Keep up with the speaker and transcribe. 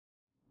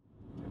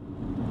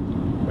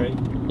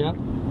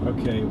Yeah.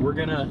 Okay, we're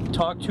gonna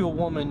talk to a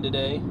woman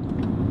today.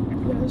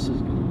 Yeah, this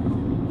is good.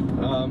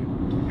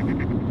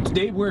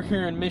 Today we're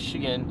here in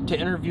Michigan to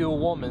interview a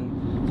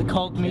woman that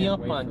called me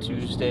up on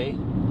Tuesday.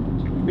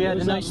 We had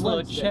a nice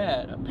little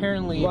chat.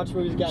 Apparently,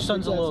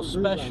 son's a little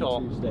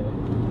special.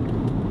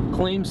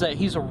 Claims that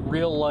he's a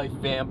real life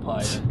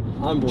vampire.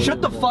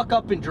 Shut the fuck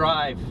up and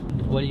drive.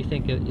 What do you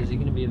think? Is he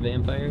gonna be a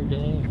vampire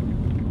today?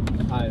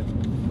 I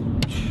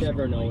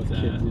never know with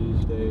kids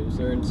these days.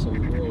 They're in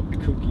some real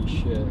kooky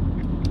shit.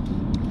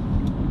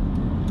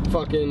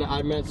 Fucking,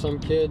 I met some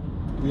kid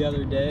the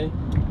other day.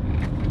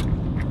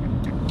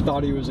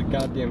 Thought he was a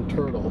goddamn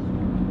turtle.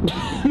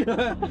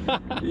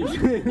 You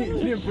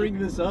didn't bring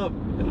this up.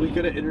 We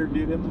could have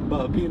interviewed him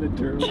about being a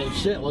turtle. Oh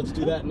shit, let's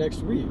do that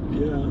next week.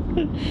 Yeah.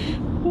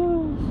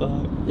 Oh,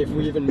 fuck. If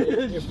we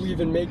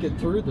even make it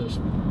through this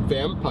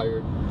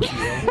vampire.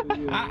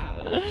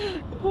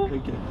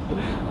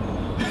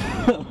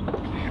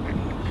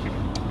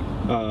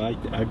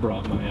 I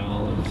brought my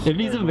olives. If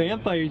he's a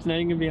vampire, he's not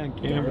even gonna be on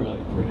camera.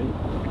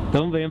 Right?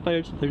 Don't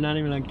vampires? They're not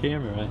even on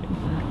camera, right?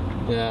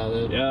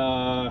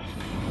 Yeah.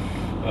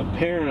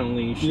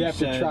 Apparently she you have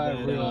said to try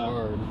that, real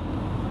hard.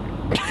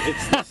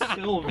 It's the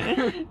silver.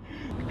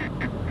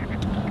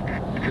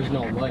 There's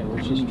no light.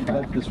 Let's just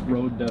let this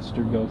road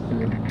duster go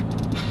through.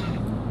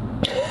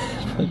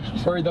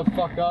 Hurry the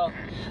fuck up.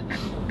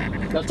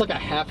 That's like a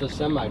half a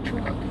semi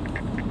truck.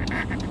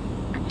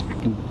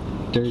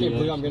 Dirty. I can't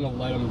believe I'm gonna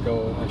let him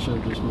go. I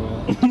should have just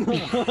went.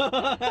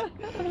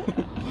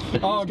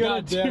 Oh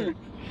god damn it.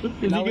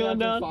 Is Now he going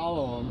down?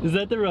 Follow him. Is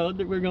that the road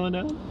that we're going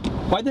down?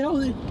 Why the hell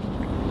is he?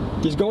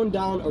 He's going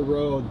down a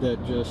road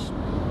that just.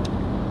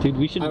 Dude,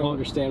 we should. I don't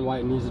understand why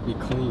it needs to be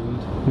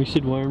cleaned. We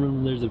should warn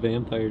him there's a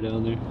vampire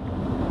down there.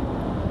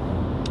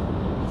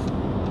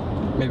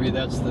 Maybe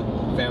that's the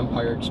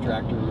vampire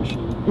extractor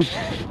machine.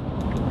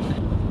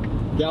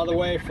 Get out of the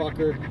way,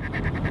 fucker.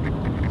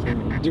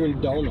 Doing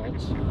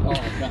donuts. Oh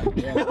god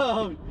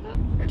damn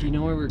it. Do you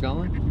know where we're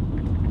going?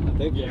 I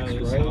think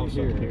it's right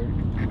here.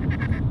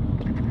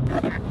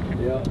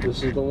 Yeah,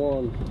 this is the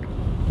one.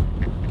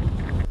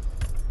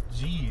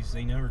 Jeez,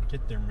 they never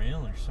get their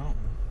mail or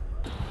something.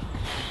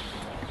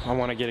 I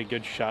want to get a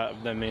good shot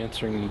of them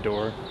answering the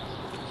door.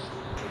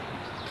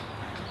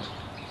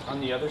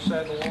 On the other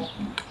side of the wall?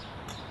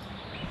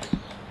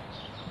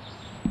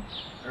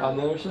 On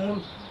the other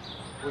side?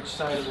 Which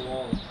side of the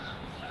wall?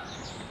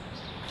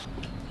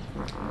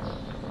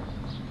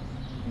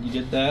 You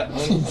get that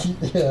one?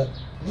 Yeah.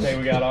 Okay,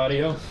 we got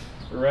audio,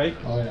 right?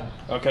 Oh yeah.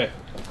 Okay.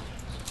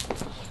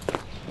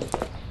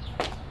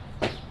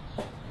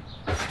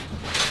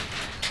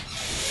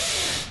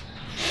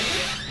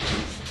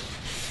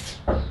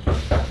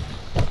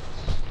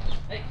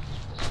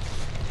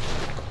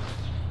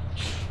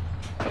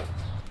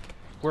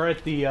 We're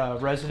at the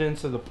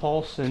residence of the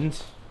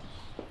Paulsons,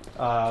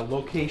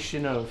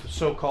 location of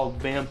so-called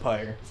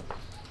vampire.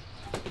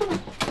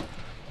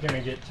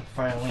 Gonna get to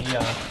finally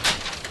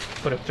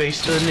put a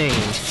face to the name.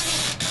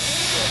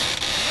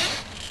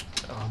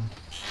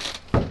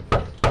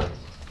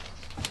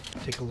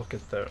 Take a look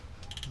at the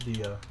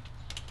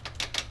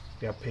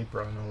got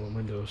paper on all the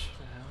windows.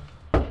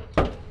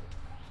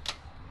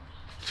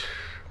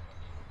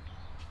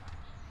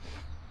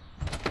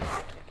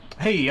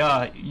 Hey,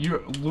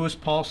 you're Louis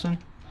Paulson?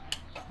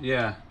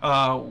 Yeah.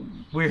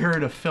 We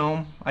heard a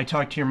film. I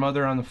talked to your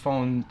mother on the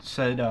phone,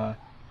 said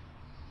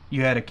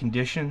you had a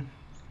condition,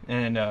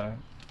 and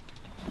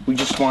we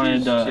just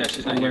wanted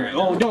she's not here right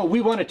oh now. no,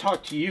 we want to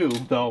talk to you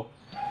though.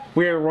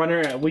 We're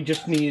wondering, we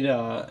just need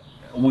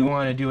we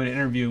want to do an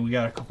interview. We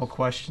got a couple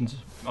questions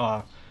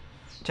to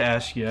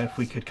ask you if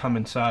we could come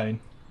inside.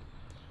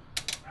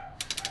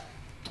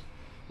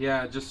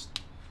 Yeah, just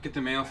get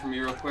the mail from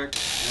me real quick.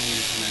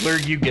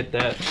 Where'd you get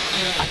that?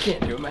 I can't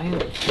do it, man.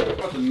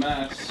 What a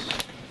mess.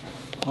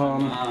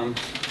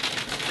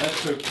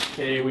 That's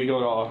okay. We go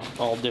to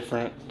all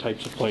different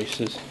types of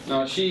places.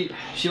 No, she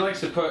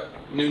likes to put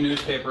new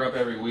newspaper up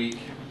every week.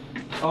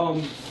 Huh.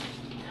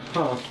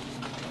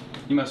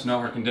 You must know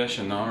her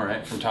condition though,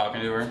 right? From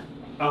talking to her.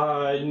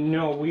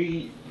 No,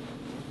 we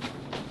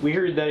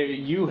heard that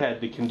you had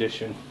the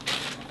condition.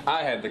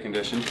 I had the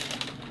condition.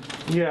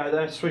 Yeah,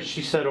 that's what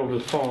she said over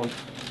the phone.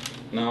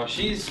 No,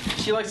 she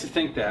likes to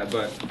think that,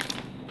 but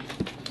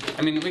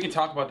I mean, we can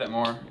talk about that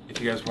more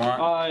if you guys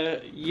want.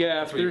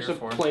 Yeah, if there's a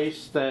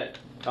place that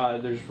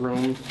there's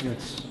room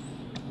that's,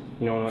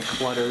 you know, not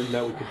cluttered,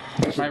 that we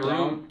could. My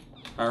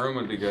room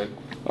would be good.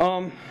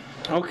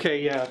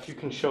 Okay, yeah, if you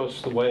can show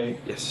us the way.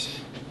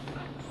 Yes.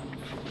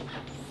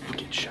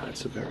 Get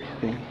shots of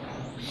everything.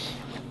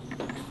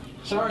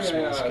 Sorry,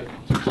 I was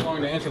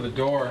going to answer the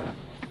door.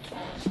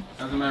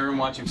 I was in my room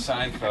watching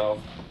Seinfeld.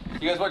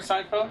 You guys watch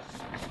Seinfeld?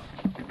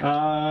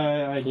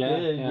 I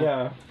did,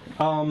 yeah.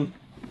 I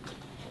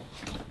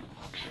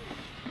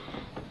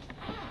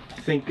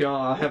think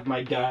I'll have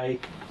my guy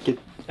get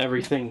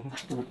everything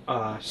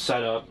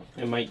set up.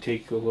 It might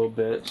take a little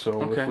bit,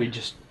 so if we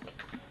just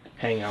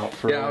hang out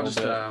for a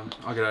little bit.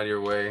 I'll get out of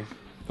your way.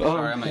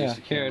 Sorry, I'm not used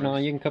to Here, cameras. no,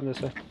 you can come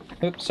this way.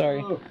 Oops, sorry.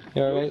 You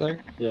alright, Larry?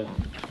 Yeah.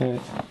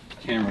 Alright.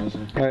 cameras.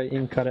 All right, you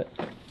can cut it.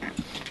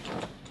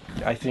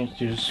 I think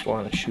you just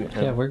want to shoot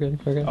him. Yeah, we're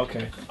good. We're good.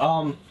 Okay.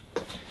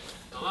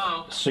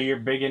 Hello? So you're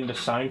big into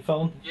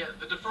Seinfeld? Yeah,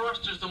 the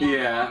defroster's the one.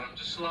 Yeah.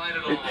 Just slide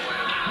it all the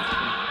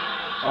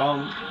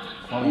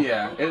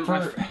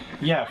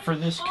way. For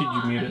this, could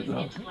you mute it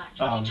though?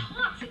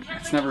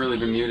 It's never really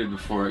been muted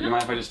before. You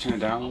mind if I just turn it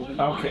down a little bit?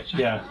 Okay.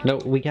 Yeah. No,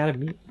 we gotta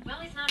mute.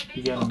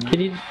 You gotta mute.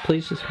 Can you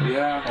please just?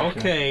 Yeah.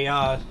 Okay.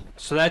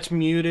 So that's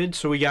muted.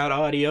 So we got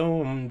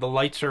audio. The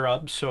lights are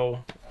up.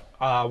 So,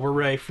 we're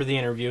ready for the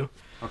interview.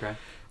 Okay.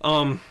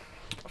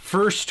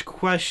 First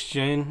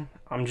question.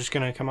 I'm just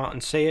gonna come out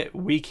and say it.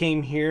 We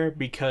came here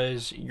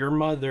because your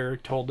mother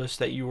told us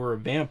that you were a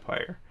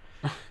vampire,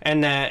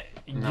 and that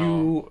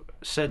you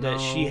said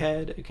that she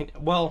had.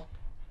 Well,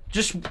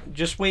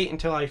 just wait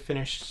until I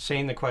finish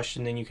saying the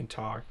question, then you can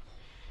talk.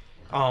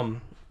 And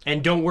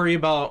don't worry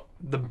about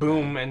the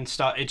boom and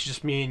stuff. It's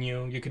just me and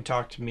you. You can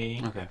talk to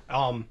me. Okay.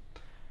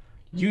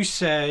 You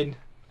said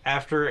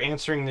after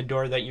answering the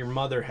door that your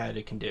mother had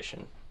a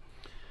condition.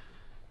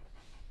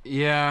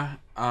 Yeah.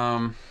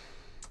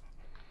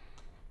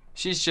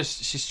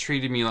 She's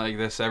treated me like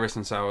this ever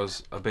since I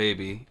was a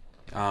baby.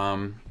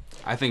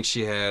 I think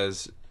she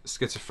has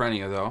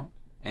schizophrenia though,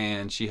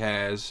 and she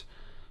has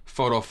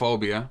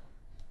photophobia.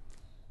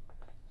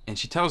 And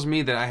she tells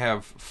me that I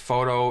have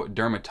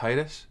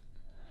photodermatitis,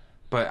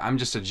 but I'm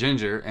just a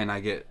ginger and I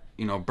get,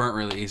 burnt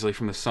really easily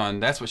from the sun.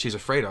 That's what she's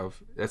afraid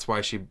of. That's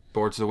why she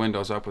boards the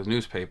windows up with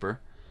newspaper.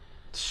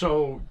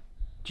 So,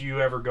 do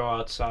you ever go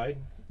outside?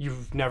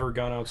 You've never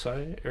gone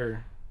outside,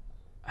 or?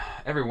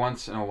 Every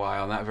once in a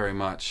while, not very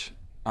much.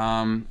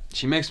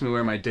 She makes me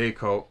wear my day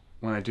coat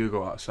when I do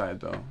go outside,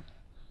 though.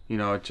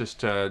 Just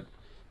to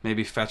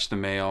maybe fetch the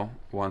mail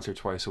once or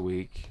twice a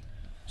week.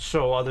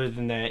 So other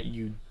than that,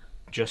 you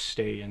just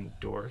stay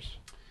indoors?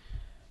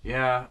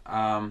 Yeah,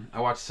 I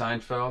watch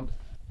Seinfeld.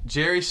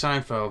 Jerry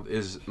Seinfeld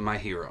is my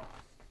hero.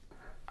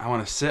 I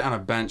want to sit on a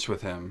bench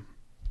with him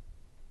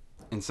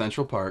in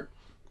Central Park.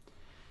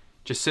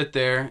 Just sit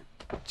there,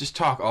 just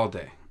talk all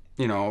day.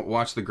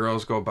 Watch the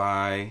girls go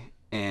by.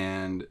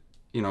 And,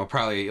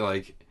 probably,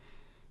 like,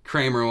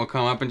 Kramer will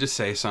come up and just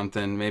say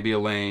something, maybe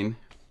Elaine.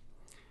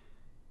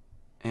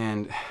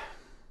 And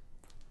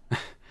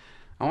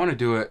I want to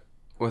do it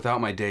without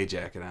my day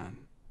jacket on.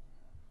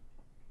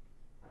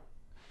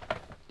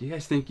 Do you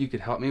guys think you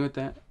could help me with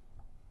that?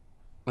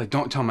 Like,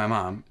 don't tell my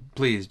mom.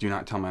 Please do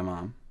not tell my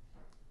mom.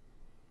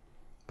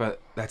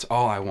 But that's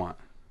all I want.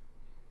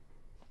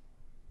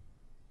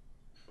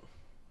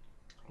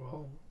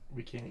 Well,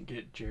 we can't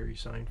get Jerry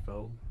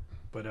Seinfeld,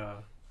 but,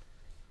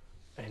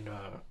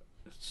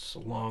 it's a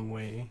long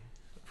way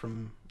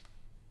from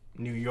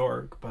New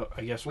York, but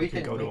I guess we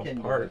could go to a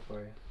park.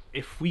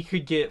 If we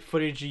could get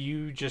footage of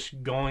you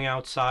just going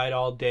outside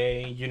all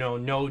day,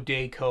 no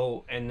day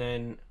coat, and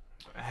then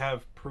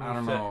have proof I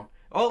don't know.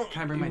 Oh,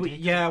 can I bring my day coat?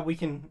 Yeah, we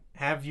can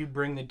have you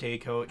bring the day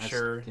coat,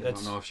 sure. I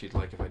don't know if she'd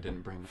like if I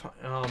didn't bring it.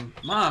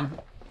 Mom!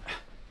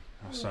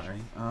 Oh,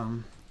 sorry. What?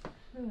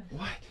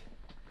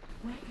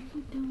 What are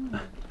you doing?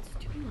 It's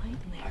too light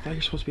in there. I thought you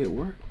were supposed to be at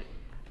work.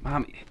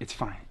 Mom, it's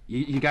fine.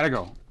 You gotta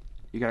go.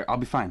 I'll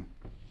be fine.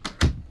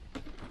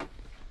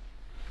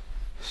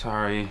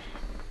 Sorry.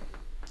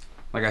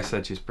 Like I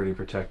said, she's pretty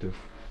protective.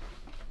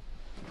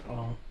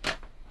 Oh.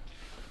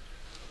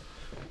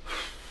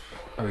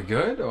 Are we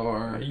good,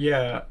 or?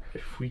 Yeah,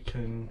 if we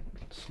can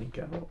sneak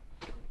out.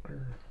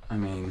 Or... I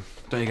mean,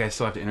 don't you guys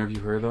still have to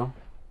interview her, though?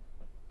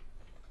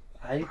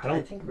 I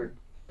think we're...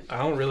 I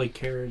don't really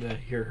care to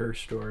hear her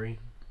story,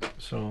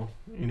 so,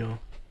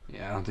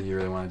 Yeah, I don't think you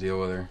really want to deal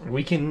with her.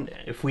 We can,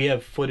 if we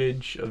have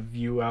footage of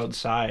you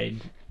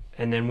outside,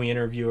 and then we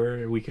interview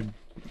her, we could...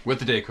 With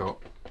the day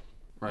coat,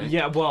 right?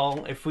 Yeah,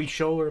 well, if we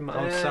show her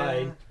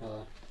outside...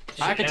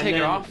 I could take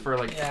it off for,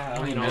 like,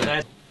 20 minutes.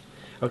 That...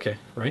 Okay,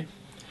 right?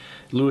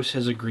 Lewis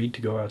has agreed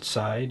to go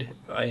outside,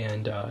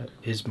 and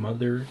his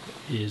mother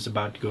is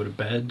about to go to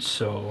bed,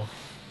 so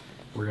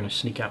we're going to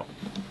sneak out.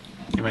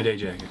 Get my day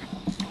jacket.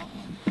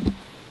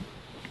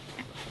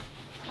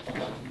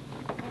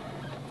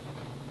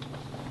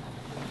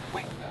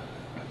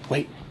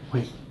 Wait.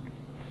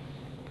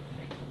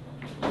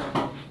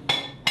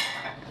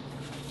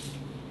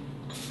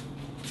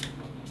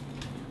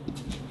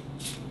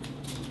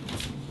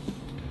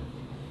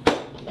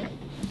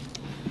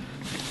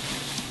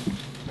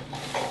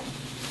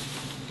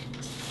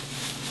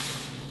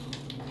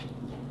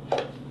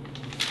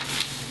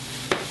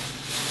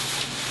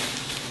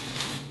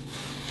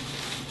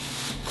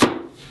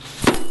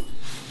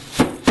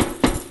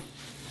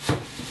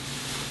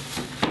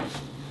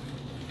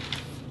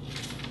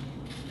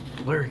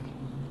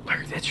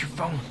 Larry, that's your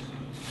phone.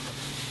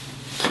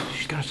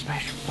 She's gonna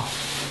smash your phone.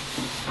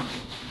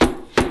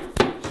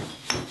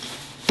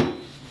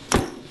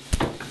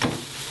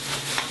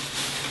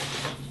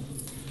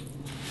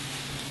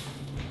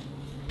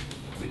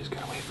 We just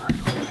gotta wait for her to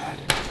go to bed.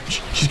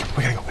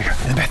 We gotta go.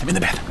 In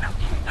the bathroom now.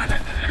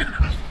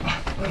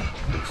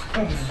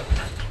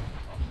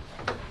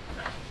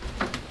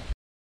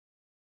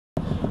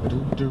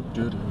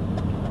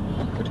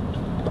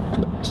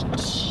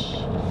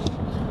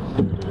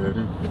 Hey,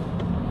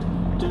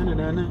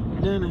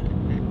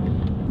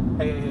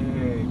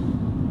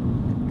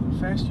 how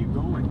fast you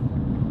going?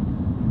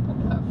 Not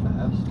that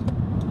fast.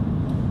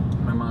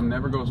 My mom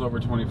never goes over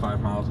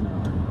 25 miles an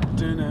hour.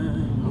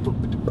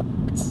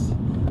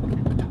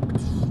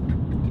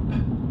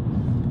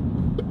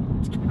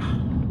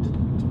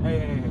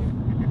 Hey.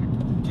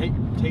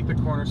 Take the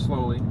corner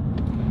slowly. I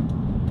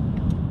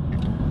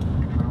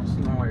don't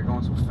see why you're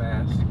going so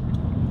fast.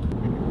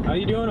 How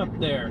you doing up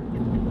there?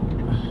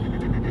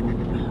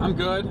 I'm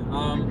good.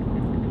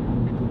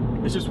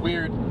 It's just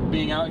weird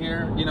being out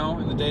here, you know,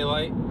 in the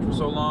daylight for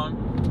so long.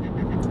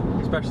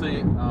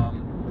 Especially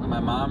my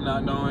mom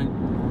not knowing.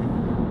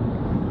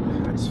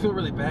 I just feel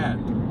really bad,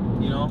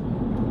 you know?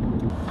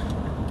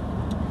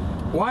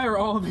 Why are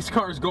all of these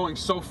cars going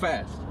so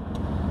fast?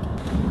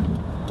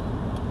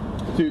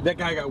 Dude, that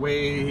guy got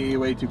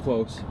way too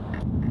close.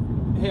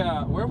 Hey,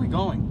 where are we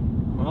going?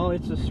 Well,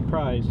 it's a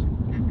surprise.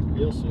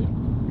 You'll see.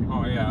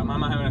 Oh yeah,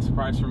 Mama having a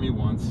surprise for me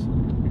once.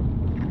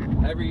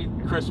 Every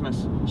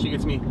Christmas, she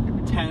gets me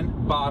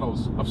 10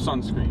 bottles of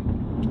sunscreen.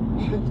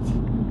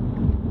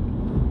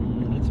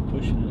 That's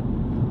pushing it.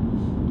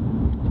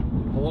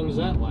 How long does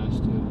that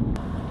last to?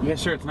 You guys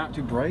sure it's not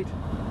too bright?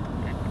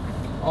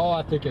 Oh,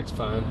 I think it's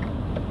fine.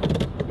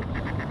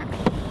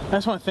 I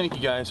just want to thank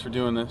you guys for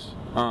doing this.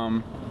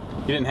 You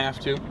didn't have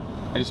to.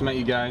 I just met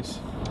you guys.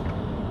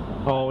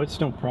 Oh, it's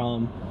no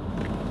problem.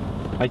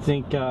 I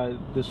think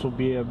this will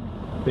be a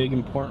big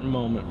important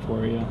moment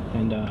for you,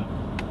 and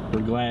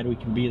we're glad we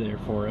can be there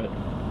for it.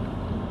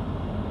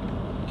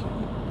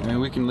 And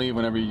we can leave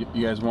whenever you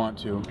guys want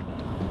to.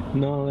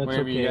 No, that's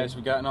Whenever okay. you guys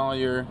have gotten all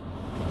your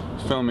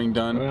filming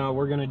done. No,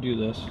 we're gonna do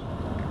this.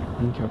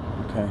 Okay.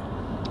 Okay.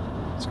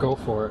 Let's go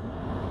for it.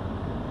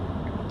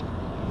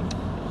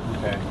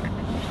 Okay.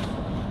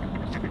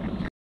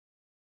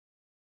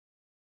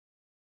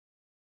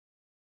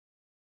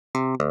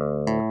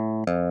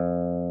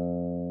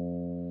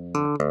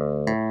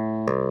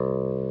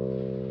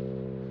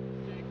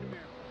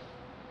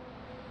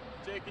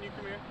 Jay, can you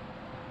come here?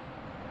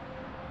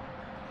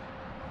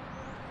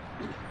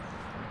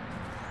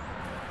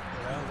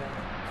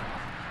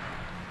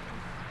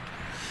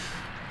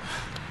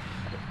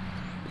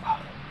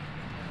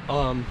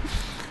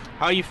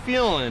 How you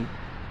feeling?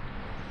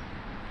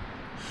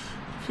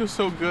 I feel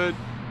so good.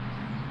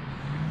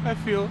 I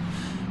feel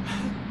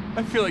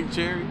like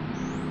Jerry.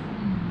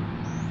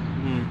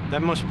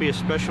 That must be a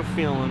special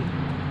feeling.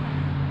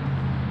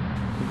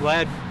 I'm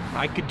glad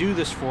I could do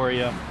this for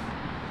you.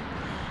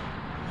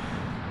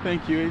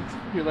 Thank you.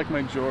 You're like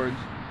my George.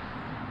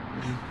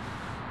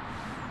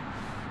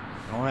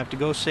 I don't have to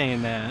go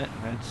saying that.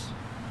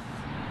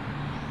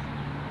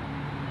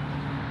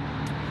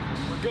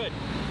 We're good.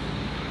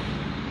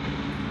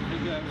 I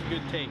think that was a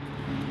good take.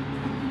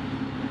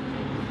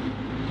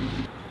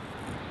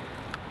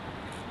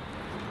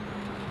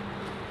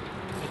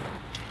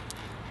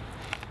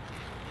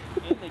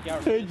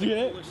 Hey,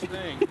 Jet.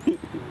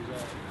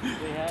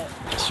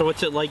 So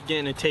what's it like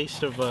getting a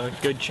taste of a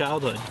good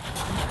childhood?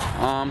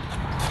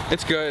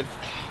 It's good.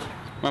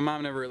 My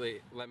mom never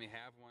really let me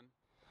have one.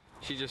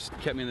 She just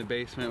kept me in the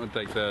basement with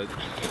like the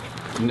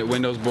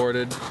windows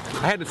boarded.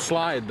 I had to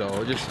slide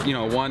though, just, you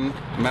know, one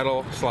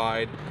metal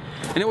slide.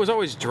 And it was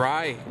always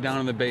dry down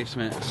in the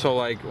basement. So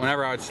like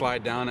whenever I would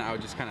slide down it, I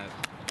would just kind of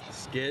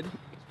skid.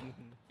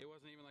 It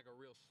wasn't even like a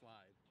real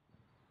slide.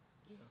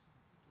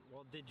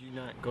 Well, did you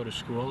not go to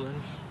school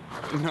then?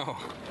 No.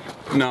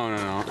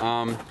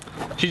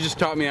 She just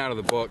taught me out of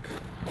the book.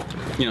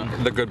 You know,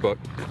 the good book.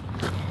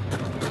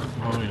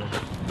 Oh yeah.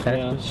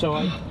 Yeah, so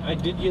I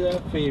did you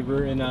that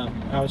favor, and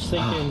I was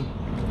thinking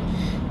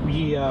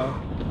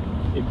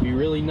it'd be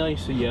really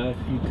nice of you if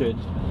you could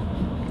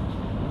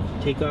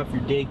take off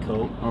your day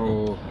coat.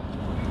 Oh,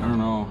 I don't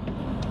know.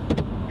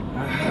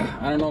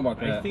 I don't know about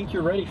that. I think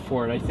you're ready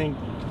for it. I think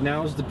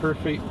now's the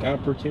perfect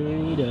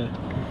opportunity to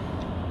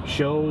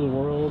show the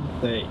world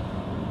that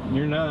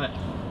you're not,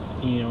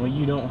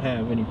 you don't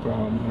have any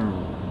problem.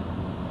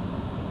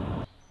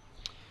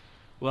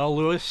 Well,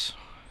 Lewis,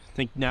 I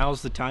think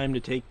now's the time to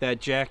take that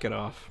jacket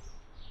off.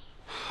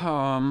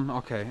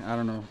 Okay, I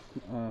don't know.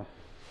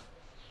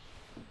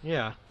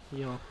 Yeah,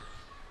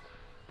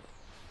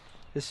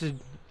 this is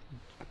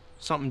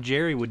something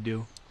Jerry would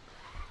do.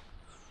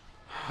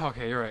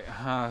 Okay, you're right.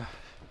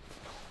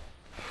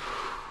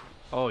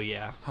 Oh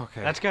yeah.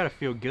 Okay. That's gotta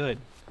feel good,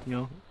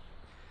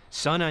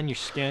 Sun on your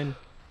skin.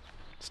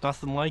 It's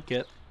nothing like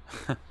it.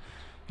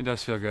 It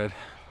does feel good.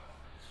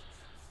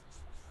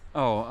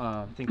 Oh,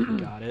 I think we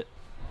got it.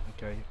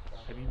 Okay.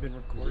 Have you been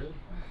recorded?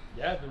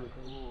 Yeah, I've been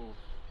recording.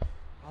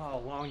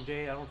 Oh, long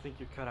day. I don't think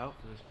you're cut out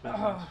for this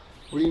business.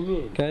 What do you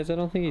mean? Guys, I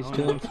don't think he's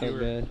doing so you were-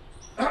 good.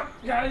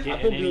 Guys,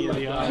 Getting any of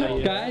the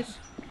audio. Guys?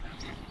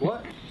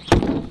 What?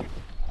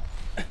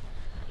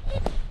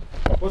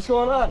 What's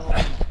going on?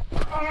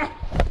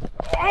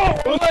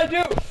 What do I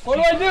do? What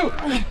do I do?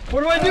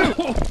 What do I do?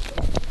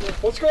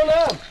 What's going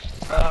on?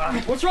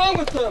 What's wrong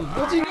with him?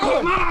 What's he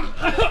doing?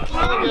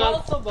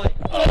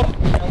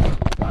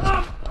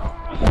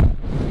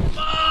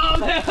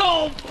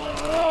 Help!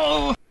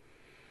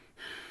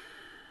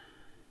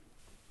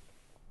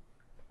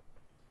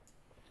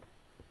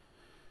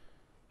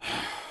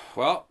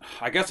 Well,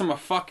 I guess I'm a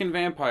fucking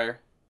vampire.